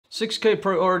6K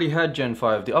Pro already had Gen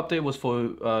 5. The update was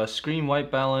for screen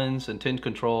white balance and tint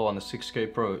control on the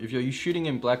 6K Pro. If you're shooting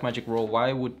in Blackmagic RAW,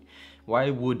 why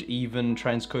would even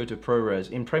transcode to ProRes?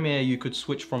 In Premiere, you could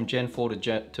switch from Gen 4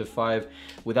 to 5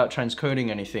 without transcoding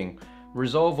anything.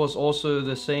 Resolve was also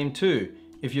the same too.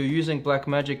 If you're using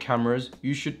Blackmagic cameras,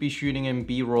 you should be shooting in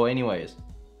BRAW anyways.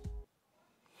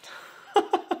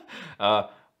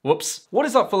 Whoops. What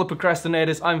is up, fellow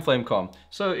procrastinators? I'm FlameCom.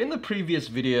 So in the previous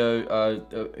video,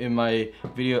 in my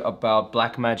video about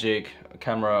Blackmagic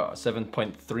Camera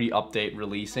 7.3 update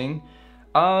releasing,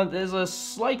 there's a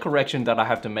slight correction that I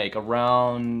have to make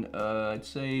around, I'd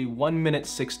say 1 minute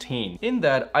 16. In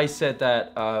that, I said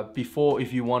that before,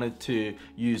 if you wanted to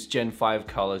use Gen 5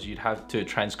 colors, you'd have to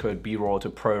transcode BRAW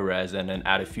to ProRes and then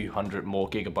add a few hundred more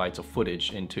gigabytes of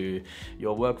footage into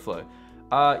your workflow.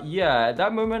 Yeah, at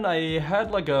that moment I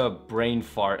had like a brain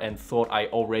fart and thought I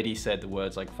already said the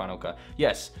words like Final Cut.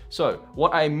 Yes, so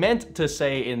what I meant to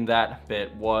say in that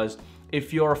bit was,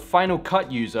 if you're a Final Cut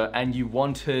user and you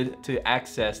wanted to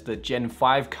access the Gen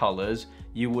 5 colors,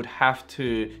 you would have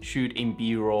to shoot in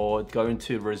BRAW, go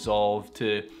into Resolve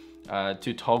to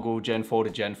toggle Gen 4 to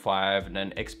Gen 5 and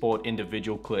then export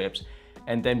individual clips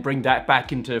and then bring that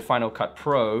back into Final Cut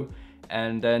Pro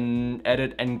and then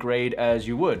edit and grade as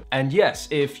you would. And yes,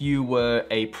 if you were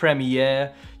a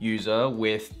Premiere user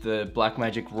with the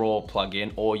Blackmagic RAW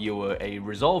plugin, or you were a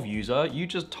Resolve user, you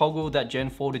just toggle that Gen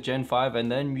 4 to Gen 5 and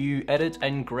then you edit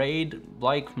and grade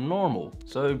like normal.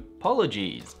 So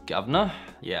apologies, governor.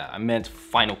 Yeah, I meant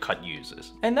Final Cut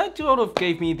users. And that sort of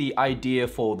gave me the idea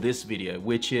for this video,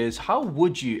 which is how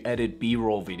would you edit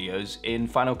B-roll videos in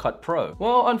Final Cut Pro?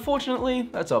 Well, unfortunately,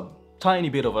 that's a tiny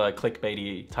bit of a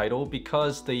clickbaity title,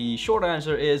 because the short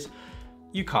answer is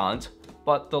you can't,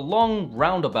 but the long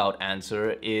roundabout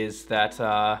answer is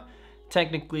that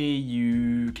technically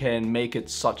you can make it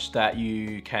such that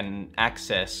you can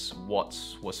access what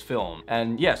was filmed.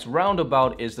 And yes,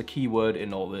 roundabout is the key word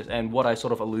in all this, and what I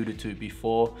sort of alluded to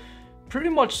before pretty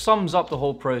much sums up the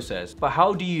whole process. But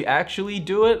how do you actually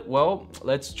do it? Well,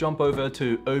 let's jump over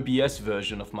to OBS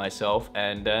version of myself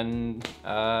and then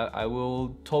I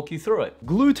will talk you through it.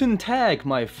 Gluten tag,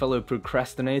 my fellow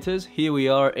procrastinators. Here we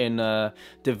are in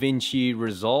DaVinci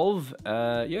Resolve.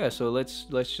 Yeah, so let's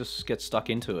just get stuck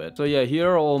into it. So yeah, here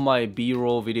are all my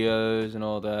B-roll videos and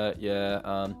all that.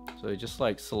 Yeah, so just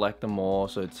like select them all.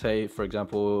 So say, for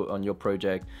example, on your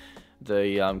project,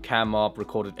 the cam op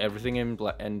recorded everything in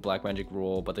Blackmagic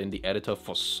RAW, but then the editor,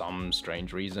 for some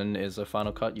strange reason, is a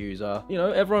Final Cut user. You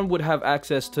know, everyone would have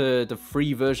access to the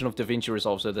free version of DaVinci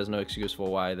Resolve, so there's no excuse for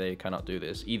why they cannot do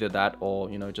this. Either that or,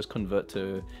 you know, just convert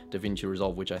to DaVinci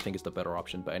Resolve, which I think is the better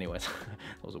option. But anyways,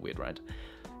 that was a weird rant.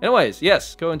 Anyways,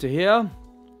 yes, go into here.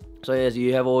 So yes,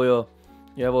 you have all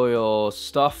your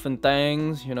stuff and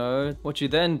things, you know. What you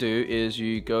then do is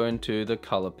you go into the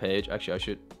color page. Actually, I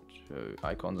should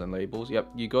icons and labels.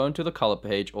 Yep, you go into the color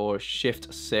page, or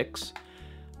Shift 6.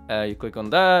 You click on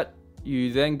that.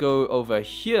 You then go over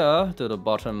here to the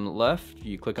bottom left.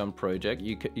 You click on project.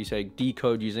 You say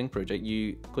decode using project.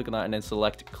 You click on that and then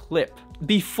select clip.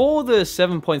 Before the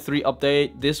 7.3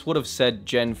 update, this would have said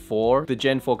Gen 4. The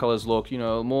Gen 4 colors look, you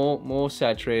know, more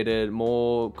saturated,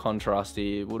 more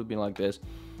contrasty. It would have been like this.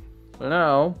 But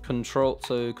now, Control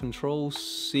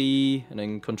C and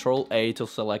then Control A to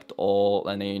select all,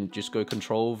 and then just go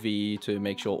Control V to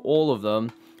make sure all of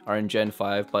them are in Gen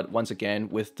 5. But once again,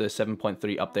 with the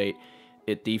 7.3 update,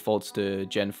 it defaults to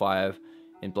Gen 5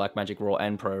 in Blackmagic RAW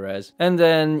and ProRes. And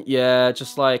then, yeah,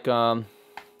 just like, you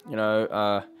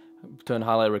know, turn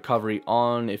highlight recovery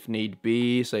on if need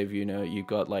be. So if you know you've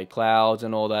got like clouds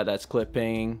and all that, that's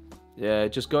clipping. Yeah,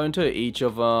 just go into each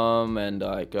of them and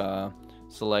like,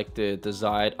 select the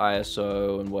desired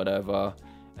ISO and whatever.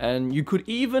 And you could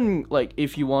even, like,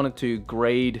 if you wanted to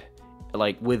grade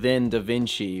like within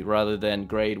DaVinci rather than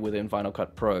grade within Final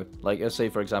Cut Pro. Like, let's say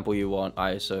for example you want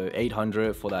ISO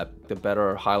 800 for the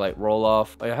better highlight roll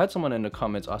off. I had someone in the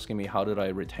comments asking me how did I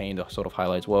retain the sort of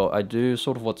highlights. Well, I do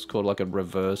sort of what's called like a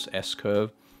reverse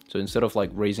S-curve. So instead of like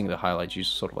raising the highlights, you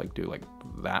sort of like do like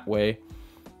that way.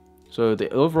 So the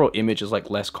overall image is like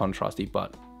less contrasty,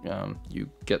 but you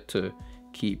get to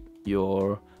keep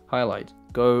your highlights.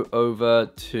 Go over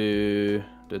to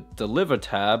the deliver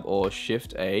tab, or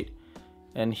Shift 8,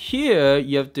 and here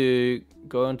you have to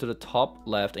go into the top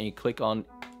left and you click on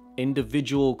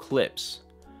individual clips,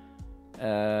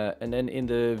 and then in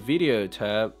the video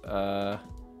tab,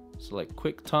 select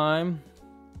QuickTime,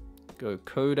 go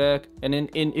codec, and then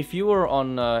if you were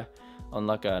on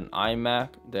like an iMac,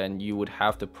 then you would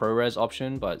have the ProRes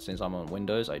option, but since I'm on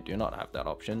Windows, I do not have that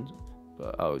option.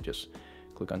 But I would just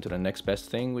click onto the next best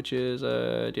thing, which is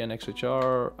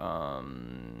DNxHR.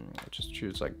 Just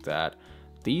choose like that.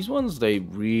 These ones, they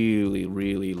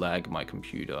really lag my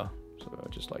computer. So I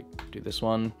just like do this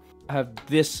one. I have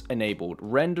this enabled,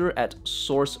 render at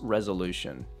source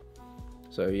resolution.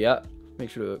 So yeah, make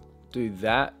sure to do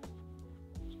that.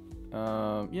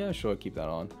 Yeah, sure, keep that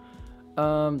on.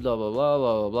 Blah blah blah blah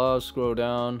blah blah. Scroll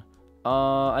down.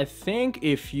 I think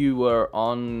if you were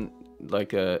on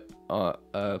like a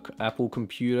Apple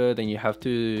computer, then you have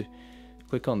to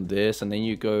click on this, and then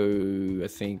you go, I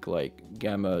think like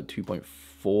Gamma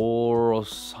 2.4 or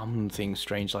something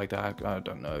strange like that. I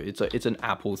don't know. It's an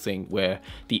Apple thing where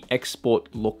the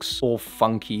export looks all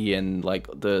funky and like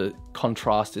the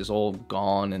contrast is all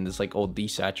gone and it's like all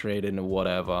desaturated and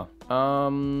whatever.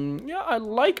 Yeah, I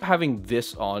like having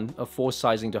this on, a force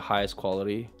sizing to highest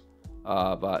quality,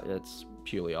 but it's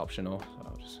purely optional, so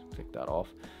I'll just click that off.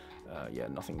 Yeah,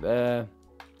 nothing there.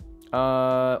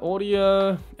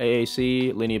 Audio,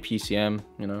 AAC, linear PCM,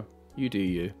 you know, you do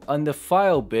you. On the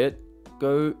file bit,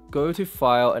 go to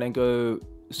file and then go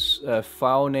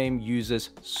file name uses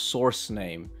source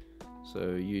name.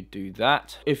 So you do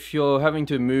that. If you're having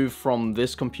to move from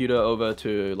this computer over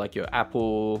to like your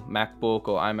Apple MacBook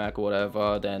or iMac or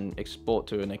whatever, then export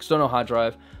to an external hard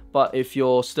drive. But if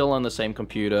you're still on the same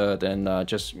computer, then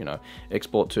just, you know,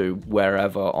 export to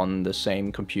wherever on the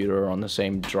same computer, on the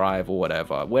same drive or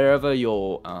whatever, wherever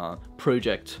your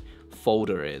project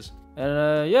folder is.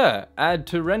 And yeah, add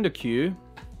to render queue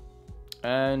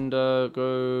and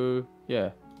go,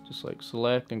 yeah, just like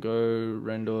select and go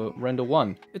render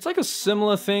one. It's like a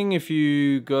similar thing if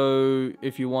you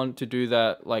want to do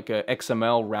that like a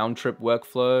XML round trip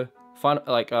workflow.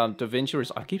 Like DaVinci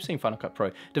Resolve, I keep saying Final Cut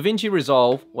Pro. DaVinci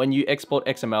Resolve, when you export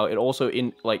XML, it also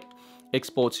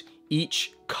exports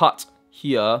each cut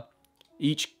here,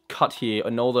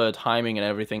 and all the timing and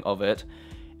everything of it,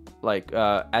 like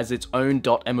as its own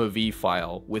 .mov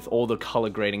file with all the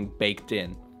color grading baked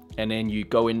in. And then you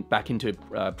go back into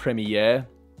Premiere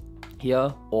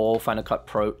here or Final Cut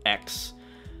Pro X.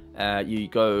 You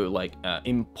go like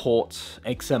import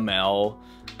XML.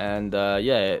 And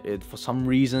yeah, for some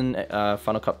reason,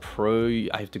 Final Cut Pro,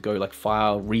 I have to go like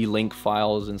file, relink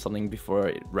files and something before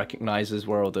it recognizes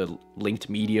where all the linked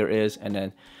media is.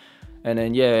 And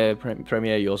then yeah,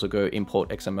 Premiere, you also go import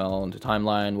XML into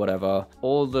timeline, whatever.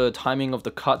 All the timing of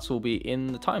the cuts will be in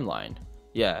the timeline.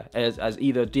 Yeah, as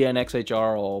either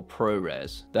DNxHR or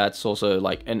ProRes. That's also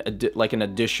like an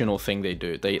additional thing they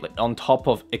do. They on top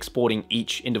of exporting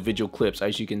each individual clips,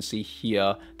 as you can see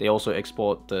here, they also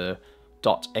export the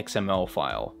 .xml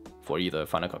file for either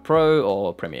Final Cut Pro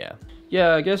or Premiere.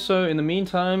 Yeah, I guess so. In the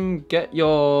meantime, get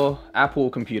your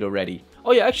Apple computer ready.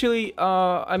 Oh yeah, actually,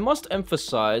 I must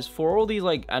emphasize for all these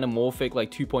like anamorphic like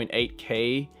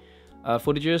 2.8K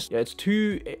footages, yeah, it's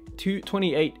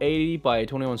 2880 by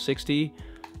 2160,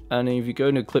 and if you go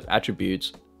into clip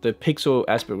attributes, the pixel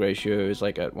aspect ratio is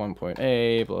like at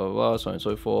 1.8, blah, blah, blah, so on and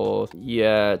so forth.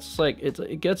 Yeah, it's like,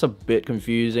 it gets a bit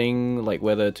confusing, like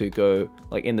whether to go,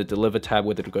 like in the deliver tab,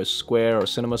 whether to go square or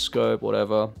cinemascope,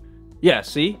 whatever. Yeah,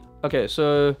 see? Okay,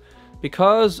 so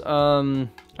because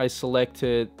I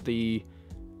selected the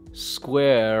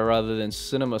square rather than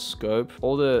cinemascope,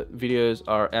 all the videos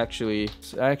are actually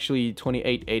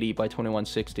 2880 by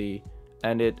 2160,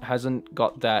 and it hasn't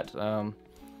got that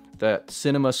that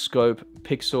cinemascope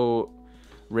pixel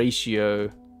ratio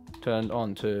turned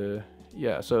on to,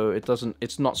 yeah, so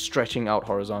it's not stretching out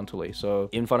horizontally. So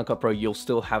in Final Cut Pro, you'll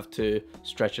still have to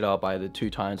stretch it out by the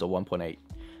 2 times or 1.8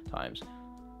 times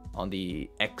on the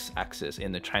X-axis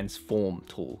in the transform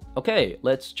tool. Okay,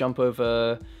 let's jump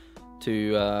over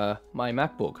to my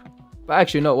MacBook. But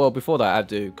actually, no, well, before that, I have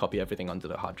to copy everything onto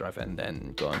the hard drive and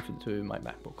then go on to my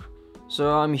MacBook.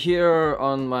 So I'm here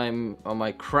on my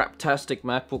craptastic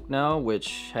MacBook now,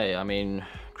 which, hey, I mean,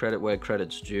 credit where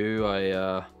credit's due.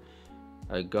 I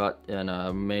got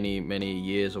many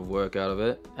years of work out of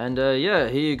it. And yeah,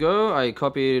 here you go. I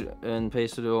copied and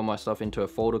pasted all my stuff into a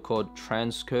folder called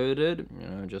transcoded, you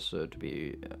know, just to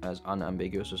be as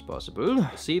unambiguous as possible.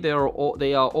 See, they are all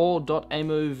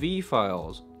 .mov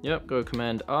files. Yep, go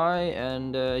Command I,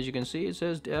 and as you can see, it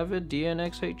says David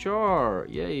DNxHR.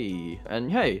 Yay!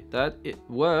 And hey, it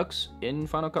works in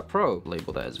Final Cut Pro.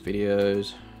 Label that as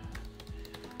videos,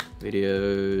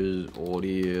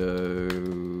 audio,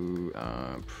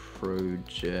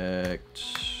 project.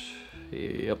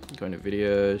 Yep, going to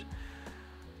videos.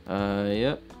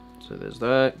 Yep. So there's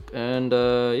that, and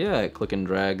yeah, click and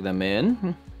drag them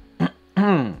in.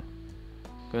 Going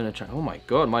to try. Oh my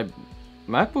god, my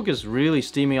MacBook is really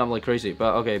steaming up like crazy.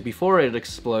 But okay, before it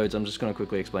explodes, I'm just gonna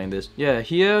quickly explain this. Yeah,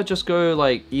 here just go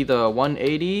like either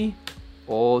 180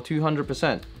 or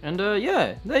 200%. And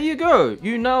yeah, there you go.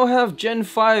 You now have Gen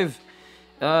 5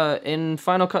 in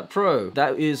Final Cut Pro.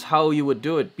 That is how you would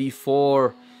do it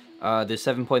before the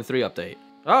 7.3 update.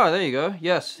 Ah, there you go.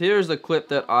 Yes, here's the clip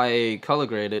that I color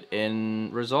graded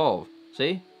in Resolve.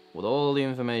 See? With all the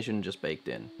information just baked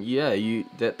in. Yeah,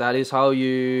 that is how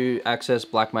you access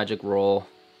Blackmagic RAW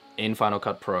in Final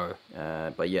Cut Pro.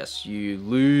 But yes, you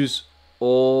lose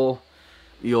all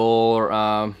your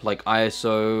like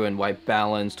ISO and white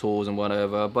balance tools and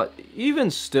whatever, but even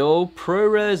still,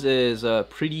 ProRes is a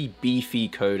pretty beefy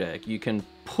codec. You can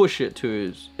push it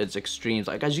to its extremes,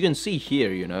 like as you can see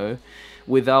here, you know,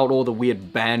 without all the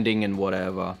weird banding and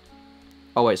whatever.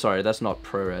 Oh wait, sorry, that's not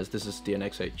ProRes, this is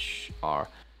DNxHR.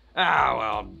 Ah,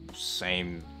 well,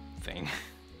 same thing.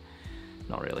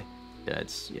 Not really. Yeah,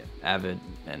 it's Avid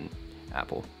and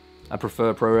Apple. I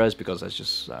prefer ProRes because that's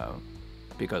just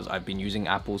because I've been using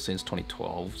Apple since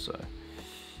 2012, so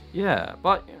yeah,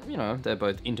 but you know, they're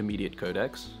both intermediate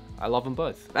codecs. I love them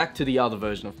both. Back to the other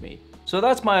version of me. So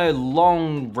that's my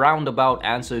long roundabout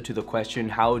answer to the question,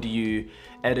 how do you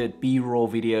edit B-raw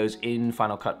videos in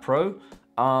Final Cut Pro?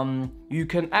 You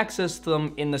can access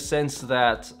them in the sense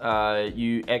that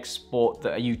you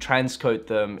transcode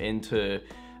them into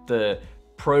the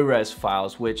ProRes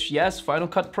files, which yes, Final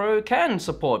Cut Pro can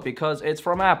support because it's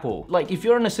from Apple. Like if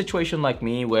you're in a situation like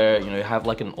me where you have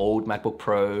like an old MacBook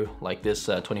Pro, like this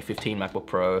 2015 MacBook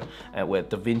Pro, where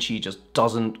DaVinci just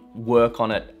doesn't work on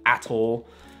it at all,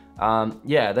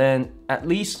 yeah, then at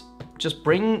least just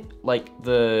bring like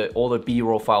all the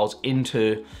B-raw files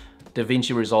into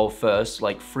DaVinci Resolve first,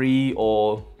 like free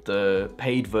or the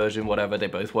paid version, whatever, they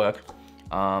both work.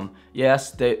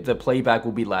 Yes, the playback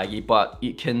will be laggy, but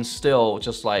you can still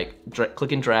just like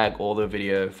click and drag all the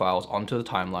video files onto the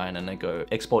timeline and then go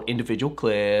export individual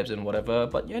clips and whatever.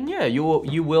 But yeah, you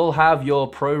will have your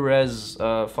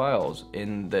ProRes files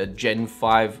in the Gen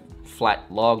 5 flat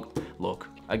log look.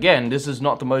 Again, this is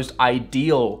not the most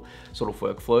ideal sort of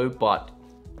workflow, but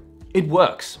it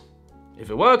works. If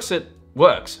it works, it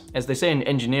works. As they say in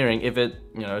engineering, if it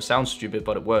sounds stupid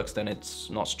but it works, then it's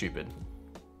not stupid.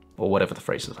 Or whatever the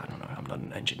phrase is, I don't know, I'm not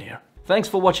an engineer. Thanks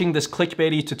for watching this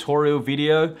clickbaity tutorial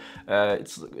video.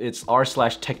 It's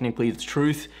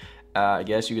r/technicallythetruth, I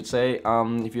guess you could say.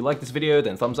 If you like this video,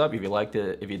 then thumbs up. If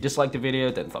you disliked the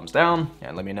video, then thumbs down.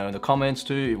 And let me know in the comments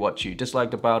too what you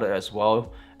disliked about it as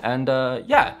well. And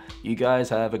yeah, you guys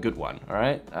have a good one, all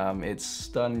right? It's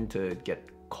starting to get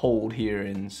cold here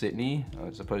in Sydney,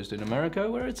 as opposed to in America,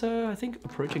 where it's, I think,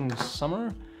 approaching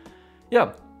summer.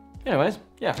 Yeah. Anyways,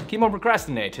 yeah, keep on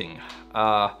procrastinating,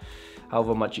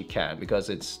 however much you can, because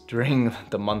it's during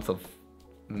the month of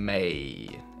May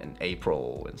and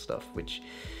April and stuff, which,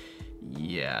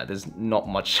 yeah, there's not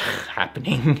much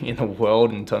happening in the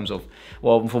world in terms of,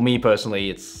 well, for me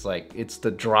personally, it's like, it's the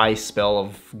dry spell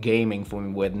of gaming for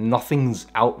me, where nothing's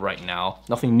out right now,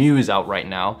 nothing new is out right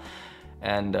now,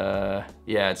 and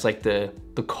yeah, it's like the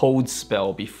cold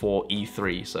spell before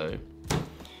E3, so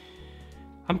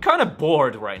I'm kind of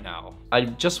bored right now. I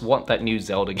just want that new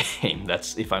Zelda game.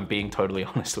 That's if I'm being totally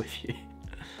honest with you.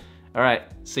 All right,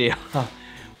 see ya.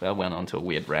 That went on to a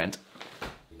weird rant.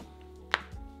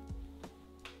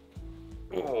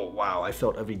 Oh, wow, I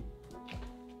felt every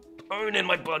bone in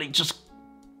my body just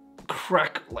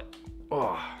crack like,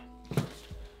 oh.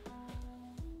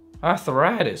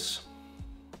 Arthritis.